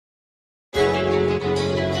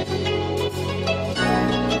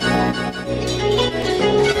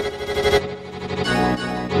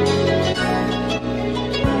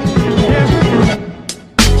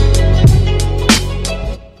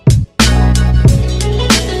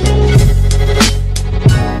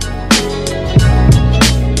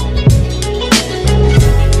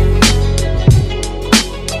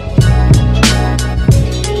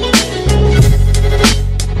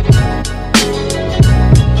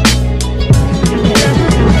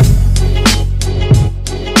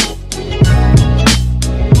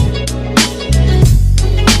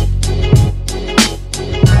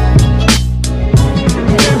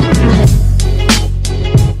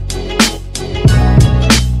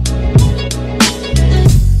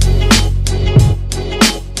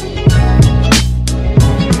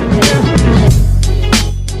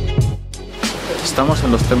Estamos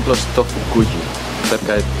en los templos Tofukuji,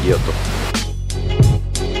 cerca de Kyoto.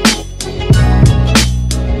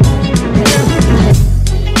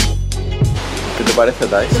 ¿Qué te parece,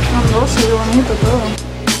 Thais? Es frondoso y bonito todo.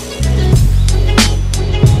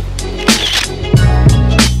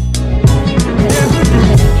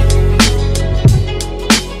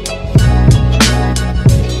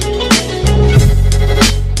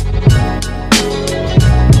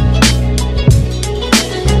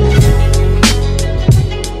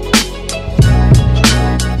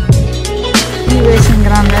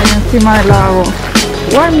 Encima del lago.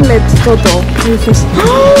 Warmlet Toto. Y dices,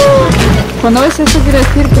 ¡oh! Cuando ves eso quiere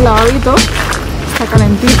decir que el lavabito está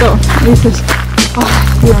calentito. Y dices, ¡oh,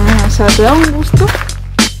 Dios mío! O sea, te da un gusto.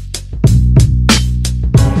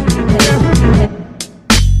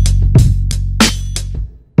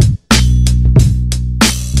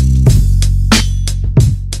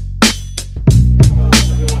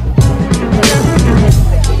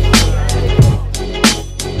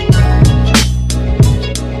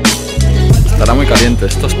 Muy caliente,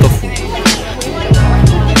 esto es tofu.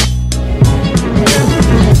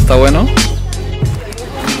 ¿Está bueno?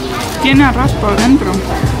 Tiene arroz por dentro.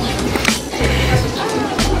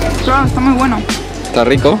 Claro, está muy bueno. ¿Está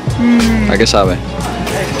rico? ¿A qué sabe?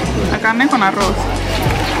 La carne con arroz.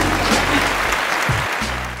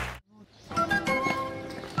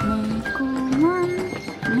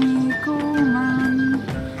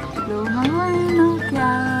 Lo más bueno que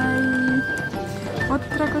hay.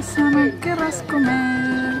 Otra cosa no querrás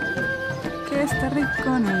comer, que está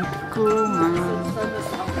rico Nikuman.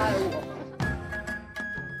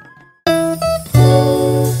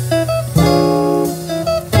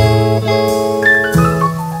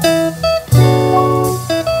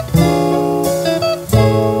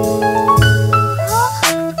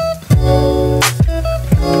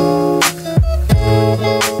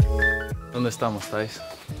 ¿Dónde estamos, Thais?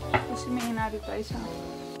 Fushimi Inari, Taisha.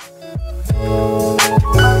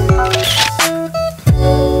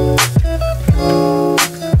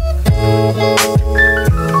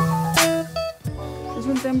 Es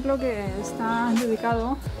un templo que está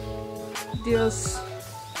dedicado al dios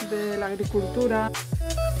de la agricultura.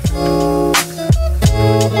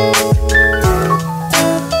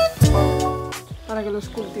 Para que los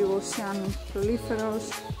cultivos sean prolíferos,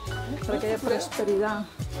 para que haya prosperidad.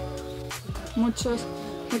 Muchas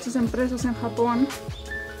empresas en Japón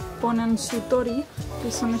ponen su tori,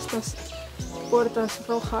 que son estas puertas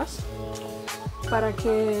rojas, para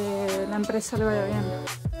que la empresa le vaya bien.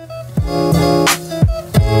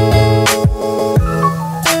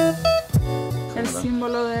 El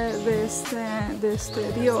símbolo de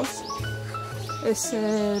este dios es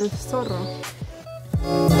el zorro.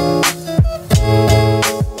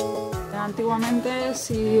 Antiguamente,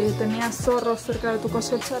 si tenías zorros cerca de tu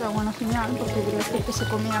cosecha era buena señal, porque quería decir que se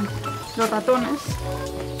comían los ratones,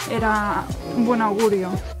 era un buen augurio.